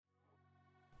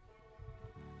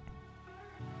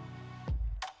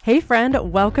Hey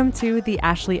friend, welcome to The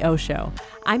Ashley O Show.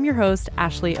 I'm your host,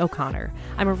 Ashley O'Connor.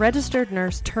 I'm a registered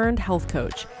nurse turned health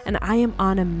coach, and I am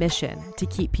on a mission to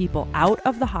keep people out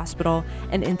of the hospital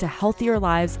and into healthier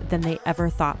lives than they ever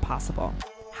thought possible.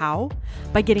 How?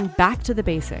 By getting back to the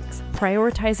basics,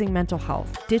 prioritizing mental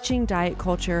health, ditching diet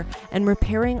culture, and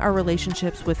repairing our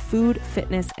relationships with food,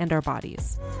 fitness, and our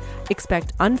bodies.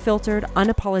 Expect unfiltered,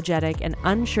 unapologetic, and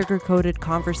unsugar-coated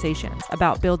conversations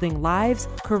about building lives,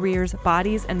 careers,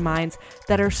 bodies, and minds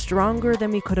that are stronger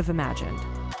than we could have imagined.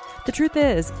 The truth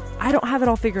is, I don't have it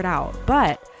all figured out,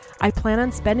 but I plan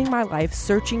on spending my life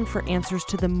searching for answers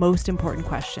to the most important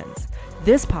questions.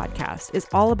 This podcast is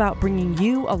all about bringing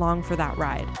you along for that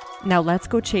ride. Now let's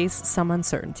go chase some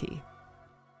uncertainty.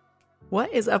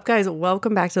 What is up, guys?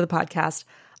 Welcome back to the podcast.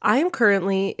 I am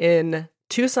currently in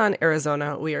Tucson,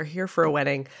 Arizona. We are here for a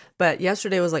wedding, but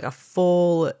yesterday was like a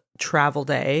full travel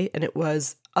day and it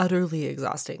was utterly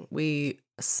exhausting. We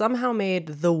somehow made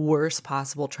the worst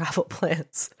possible travel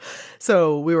plans.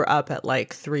 So we were up at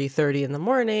like 3:30 in the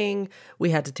morning.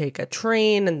 We had to take a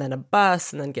train and then a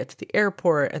bus and then get to the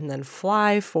airport and then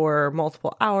fly for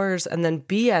multiple hours and then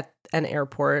be at an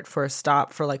airport for a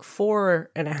stop for like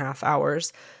 4.5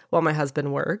 hours while my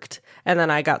husband worked. And then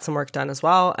I got some work done as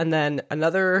well. And then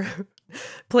another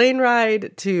plane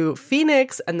ride to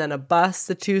Phoenix and then a bus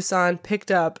to Tucson,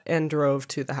 picked up and drove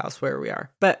to the house where we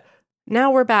are. But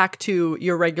now we're back to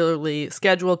your regularly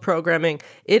scheduled programming.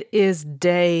 It is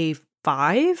day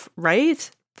 5,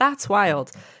 right? That's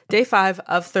wild. Day 5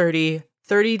 of 30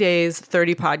 days,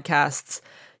 30 podcasts.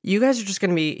 You guys are just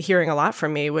going to be hearing a lot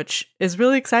from me, which is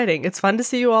really exciting. It's fun to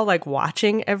see you all like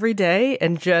watching every day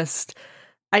and just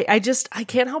I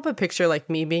can't help but picture like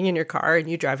me being in your car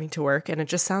and you driving to work, and it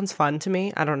just sounds fun to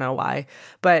me. I don't know why,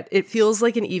 but it feels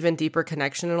like an even deeper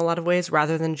connection in a lot of ways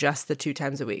rather than just the 2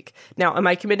 times a week. Now, am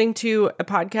I committing to a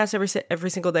podcast every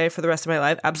single day for the rest of my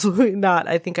life? Absolutely not.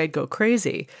 I think I'd go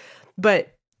crazy.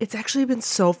 But it's actually been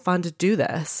so fun to do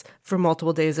this for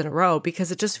multiple days in a row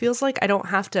because it just feels like I don't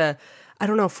have to,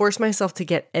 force myself to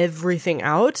get everything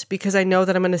out because I know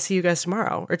that I'm going to see you guys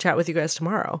tomorrow or chat with you guys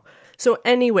tomorrow. So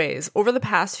anyways, over the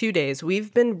past few days,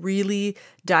 we've been really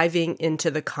diving into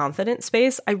the confidence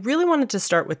space. I really wanted to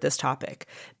start with this topic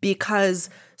because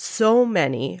so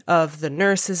many of the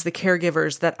nurses, the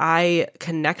caregivers that I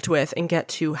connect with and get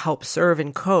to help serve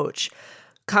and coach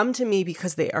come to me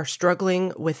because they are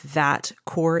struggling with that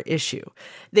core issue.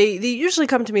 They usually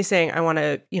come to me saying, I want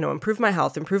to, improve my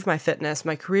health, improve my fitness.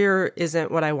 My career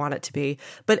isn't what I want it to be.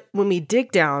 But when we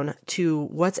dig down to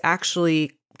what's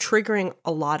actually triggering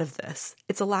a lot of this,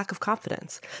 it's a lack of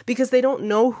confidence because they don't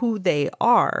know who they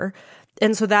are.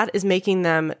 And so that is making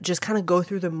them just kind of go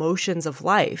through the motions of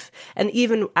life. And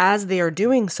even as they are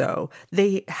doing so,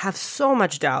 they have so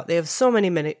much doubt. They have so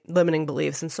many limiting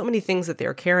beliefs and so many things that they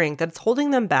are carrying that it's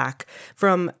holding them back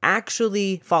from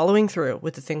actually following through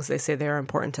with the things they say they are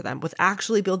important to them, with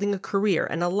actually building a career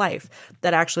and a life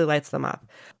that actually lights them up.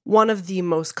 One of the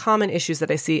most common issues that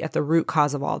I see at the root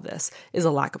cause of all this is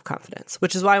a lack of confidence,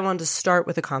 which is why I wanted to start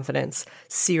with a confidence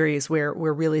series where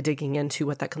we're really digging into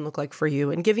what that can look like for you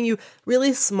and giving you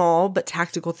really small but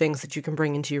tactical things that you can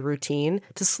bring into your routine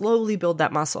to slowly build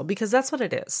that muscle, because that's what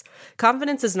it is.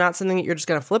 Confidence is not something that you're just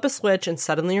going to flip a switch and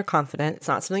suddenly you're confident. It's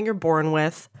not something you're born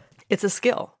with. It's a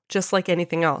skill, just like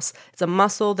anything else. It's a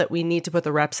muscle that we need to put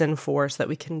the reps in for so that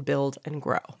we can build and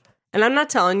grow. And I'm not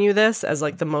telling you this as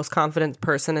like the most confident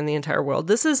person in the entire world.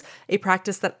 This is a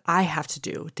practice that I have to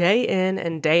do day in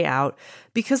and day out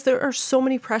because there are so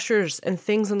many pressures and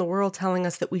things in the world telling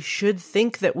us that we should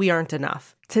think that we aren't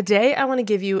enough. Today, I want to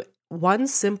give you one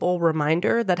simple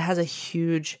reminder that has a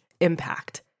huge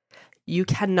impact. You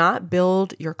cannot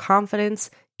build your confidence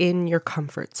in your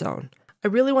comfort zone. I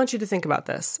really want you to think about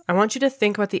this. I want you to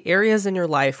think about the areas in your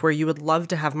life where you would love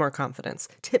to have more confidence.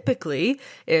 Typically,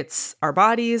 it's our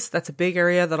bodies. That's a big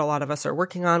area that a lot of us are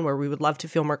working on, where we would love to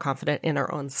feel more confident in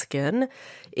our own skin,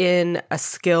 in a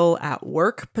skill at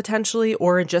work potentially,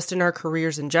 or just in our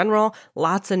careers in general.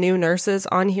 Lots of new nurses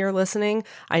on here listening.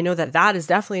 I know that that is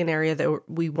definitely an area that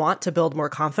we want to build more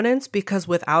confidence because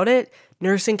without it,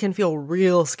 nursing can feel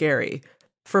real scary.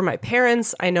 For my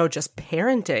parents, I know just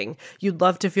parenting, you'd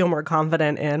love to feel more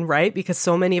confident in, right? Because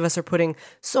so many of us are putting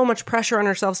so much pressure on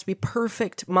ourselves to be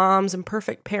perfect moms and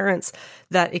perfect parents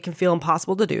that it can feel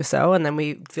impossible to do so. And then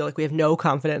we feel like we have no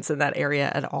confidence in that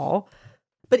area at all.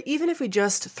 But even if we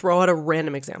just throw out a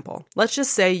random example, let's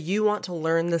just say you want to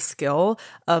learn the skill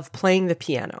of playing the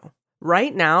piano.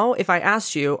 Right now, if I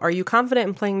asked you, are you confident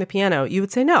in playing the piano? You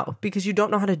would say no, because you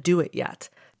don't know how to do it yet.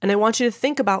 And I want you to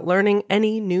think about learning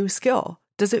any new skill.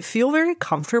 Does it feel very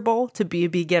comfortable to be a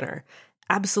beginner?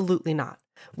 Absolutely not.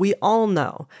 We all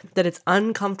know that it's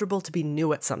uncomfortable to be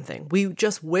new at something. We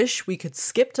just wish we could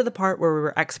skip to the part where we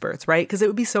were experts, right? Because it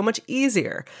would be so much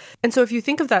easier. And so if you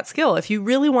think of that skill, if you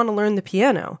really want to learn the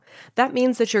piano, that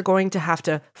means that you're going to have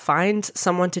to find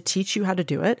someone to teach you how to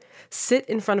do it, sit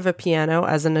in front of a piano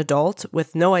as an adult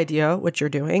with no idea what you're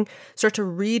doing, start to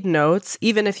read notes,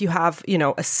 even if you have,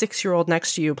 a 6-year-old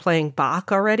next to you playing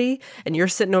Bach already, and you're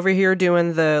sitting over here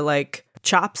doing the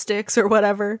chopsticks or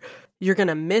whatever. You're going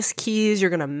to miss keys. You're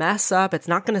going to mess up. It's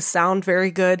not going to sound very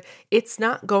good. It's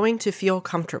not going to feel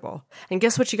comfortable. And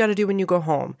guess what you got to do when you go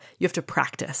home? You have to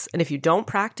practice. And if you don't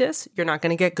practice, you're not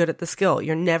going to get good at the skill.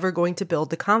 You're never going to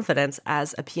build the confidence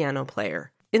as a piano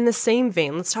player. In the same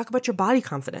vein, let's talk about your body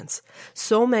confidence.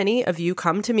 So many of you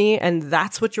come to me and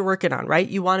that's what you're working on, right?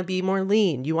 You want to be more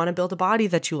lean. You want to build a body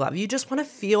that you love. You just want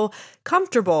to feel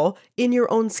comfortable in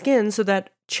your own skin so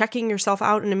that checking yourself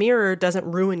out in a mirror doesn't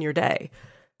ruin your day.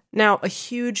 Now, a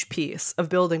huge piece of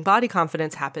building body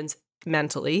confidence happens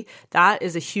mentally. That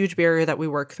is a huge barrier that we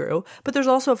work through. But there's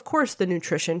also, of course, the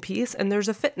nutrition piece and there's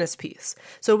a fitness piece.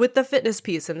 So with the fitness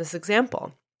piece in this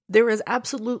example, there is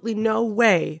absolutely no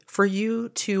way for you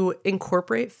to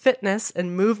incorporate fitness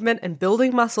and movement and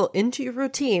building muscle into your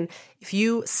routine if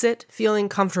you sit feeling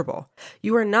comfortable.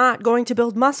 You are not going to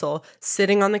build muscle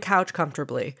sitting on the couch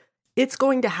comfortably. It's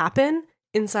going to happen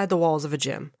inside the walls of a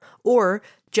gym, or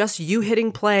just you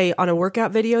hitting play on a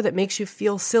workout video that makes you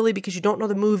feel silly because you don't know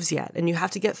the moves yet, and you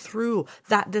have to get through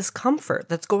that discomfort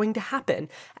that's going to happen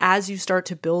as you start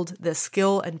to build this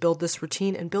skill and build this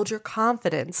routine and build your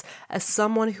confidence as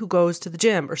someone who goes to the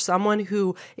gym or someone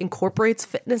who incorporates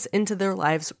fitness into their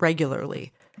lives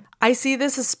regularly. I see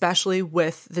this especially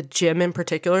with the gym in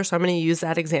particular, so I'm going to use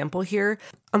that example here.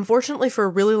 Unfortunately, for a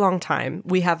really long time,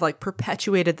 we have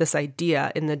perpetuated this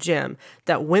idea in the gym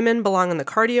that women belong in the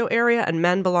cardio area and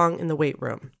men belong in the weight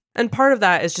room. And part of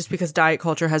that is just because diet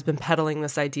culture has been peddling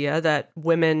this idea that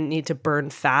women need to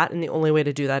burn fat, and the only way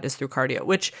to do that is through cardio,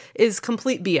 which is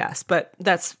complete BS, but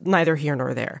that's neither here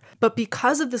nor there. But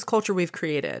because of this culture we've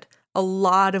created, a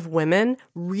lot of women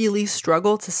really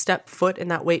struggle to step foot in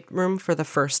that weight room for the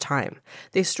first time.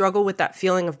 They struggle with that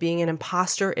feeling of being an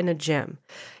imposter in a gym.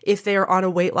 If they are on a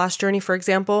weight loss journey, for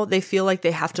example, they feel like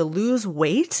they have to lose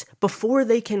weight before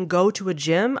they can go to a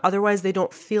gym. Otherwise, they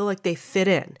don't feel like they fit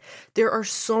in. There are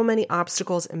so many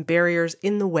obstacles and barriers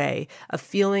in the way of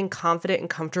feeling confident and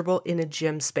comfortable in a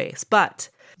gym space. But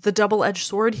the double-edged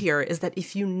sword here is that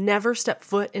if you never step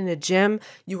foot in a gym,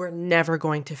 you are never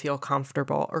going to feel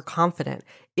comfortable or confident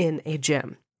in a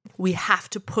gym. We have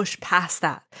to push past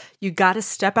that. You got to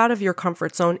step out of your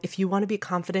comfort zone if you want to be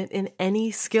confident in any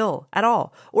skill at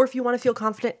all, or if you want to feel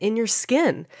confident in your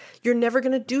skin. You're never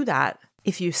going to do that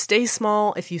if you stay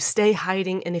small, if you stay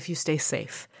hiding, and if you stay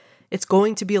safe. It's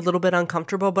going to be a little bit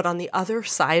uncomfortable, but on the other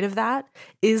side of that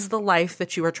is the life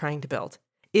that you are trying to build,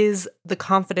 is the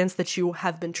confidence that you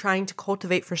have been trying to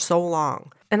cultivate for so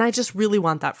long. And I just really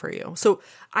want that for you. So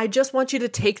I just want you to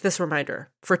take this reminder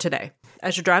for today.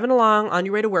 As you're driving along on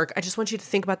your way to work, I just want you to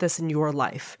think about this in your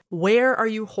life. Where are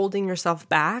you holding yourself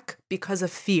back because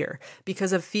of fear?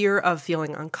 Because of fear of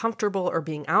feeling uncomfortable or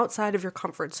being outside of your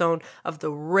comfort zone, of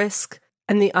the risk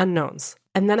and the unknowns.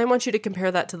 And then I want you to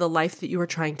compare that to the life that you are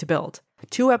trying to build.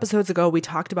 2 episodes ago, we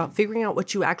talked about figuring out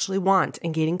what you actually want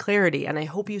and gaining clarity. And I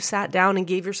hope you sat down and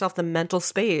gave yourself the mental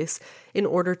space in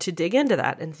order to dig into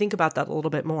that and think about that a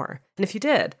little bit more. And if you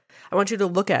did, I want you to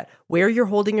look at where you're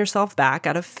holding yourself back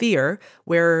out of fear,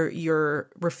 where you're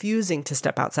refusing to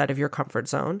step outside of your comfort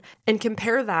zone, and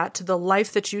compare that to the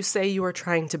life that you say you are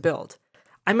trying to build.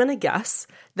 I'm going to guess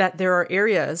that there are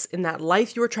areas in that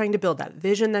life you are trying to build, that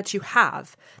vision that you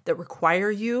have, that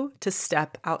require you to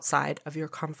step outside of your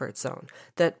comfort zone,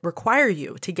 that require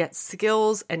you to get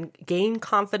skills and gain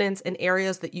confidence in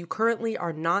areas that you currently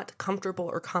are not comfortable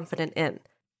or confident in.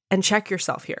 And check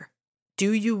yourself here.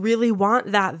 Do you really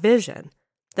want that vision?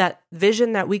 That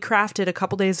vision that we crafted a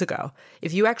couple days ago?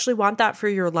 If you actually want that for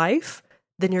your life,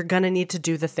 then you're going to need to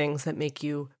do the things that make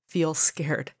you feel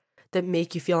scared, that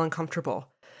make you feel uncomfortable.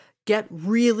 Get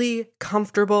really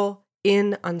comfortable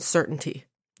in uncertainty.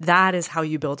 That is how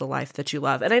you build a life that you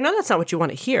love. And I know that's not what you want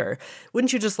to hear.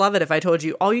 Wouldn't you just love it if I told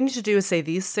you all you need to do is say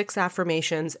these 6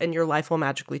 affirmations and your life will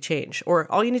magically change?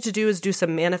 Or all you need to do is do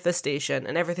some manifestation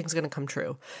and everything's going to come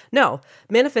true. No,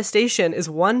 manifestation is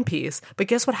one piece, but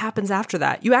guess what happens after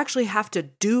that? You actually have to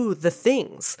do the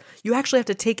things. You actually have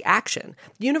to take action.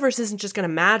 The universe isn't just going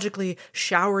to magically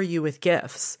shower you with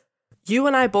gifts. You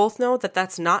and I both know that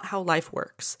that's not how life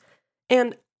works.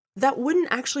 And that wouldn't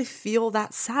actually feel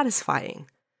that satisfying.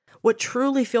 What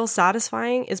truly feels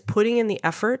satisfying is putting in the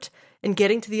effort and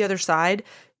getting to the other side,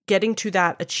 getting to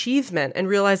that achievement and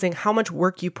realizing how much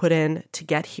work you put in to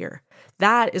get here.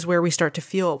 That is where we start to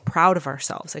feel proud of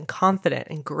ourselves and confident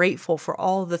and grateful for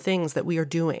all the things that we are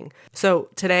doing. So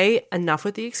today, enough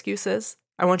with the excuses.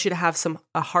 I want you to have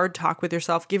a hard talk with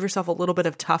yourself, give yourself a little bit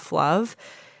of tough love,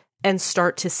 and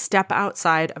start to step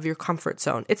outside of your comfort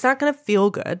zone. It's not going to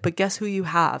feel good, but guess who you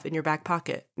have in your back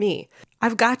pocket? Me.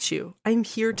 I've got you. I'm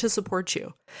here to support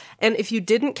you. And if you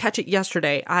didn't catch it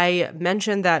yesterday, I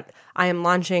mentioned that I am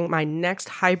launching my next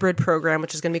hybrid program,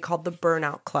 which is going to be called the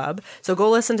Burnout Club. So go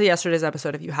listen to yesterday's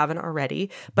episode if you haven't already.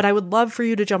 But I would love for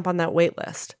you to jump on that wait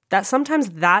list. Sometimes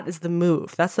that is the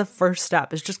move. That's the first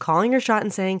step, is just calling your shot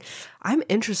and saying, I'm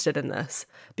interested in this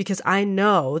because I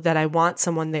know that I want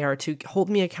someone there to hold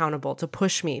me accountable, to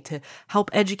push me, to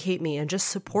help educate me and just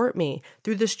support me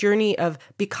through this journey of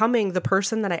becoming the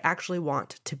person that I actually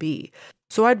want to be.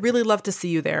 So I'd really love to see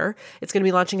you there. It's going to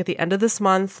be launching at the end of this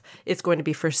month. It's going to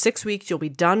be for 6 weeks. You'll be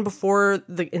done before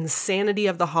the insanity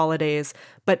of the holidays,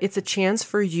 but it's a chance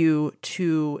for you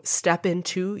to step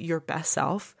into your best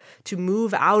self, to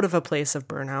move out of a place of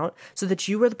burnout so that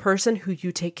you are the person who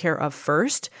you take care of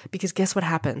first, because guess what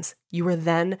happens? You are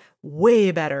then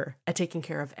way better at taking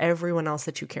care of everyone else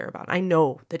that you care about. I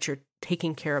know that you're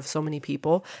taking care of so many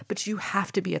people, but you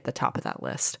have to be at the top of that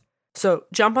list. So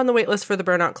jump on the wait list for the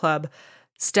Burnout Club.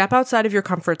 Step outside of your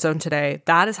comfort zone today.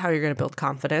 That is how you're going to build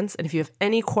confidence. And if you have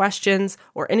any questions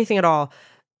or anything at all,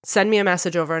 send me a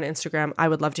message over on Instagram. I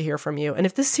would love to hear from you. And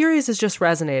if this series is just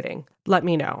resonating, let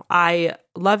me know. I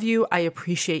love you. I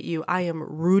appreciate you. I am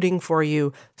rooting for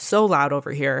you so loud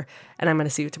over here. And I'm going to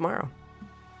see you tomorrow.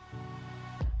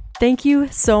 Thank you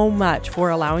so much for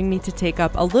allowing me to take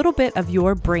up a little bit of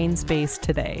your brain space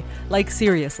today. Like,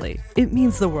 seriously, it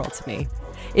means the world to me.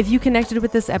 If you connected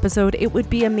with this episode, it would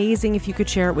be amazing if you could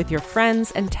share it with your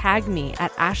friends and tag me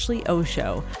at Ashley O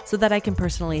Show so that I can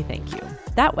personally thank you.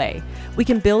 That way, we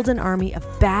can build an army of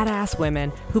badass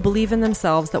women who believe in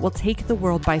themselves that will take the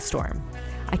world by storm.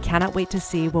 I cannot wait to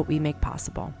see what we make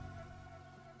possible.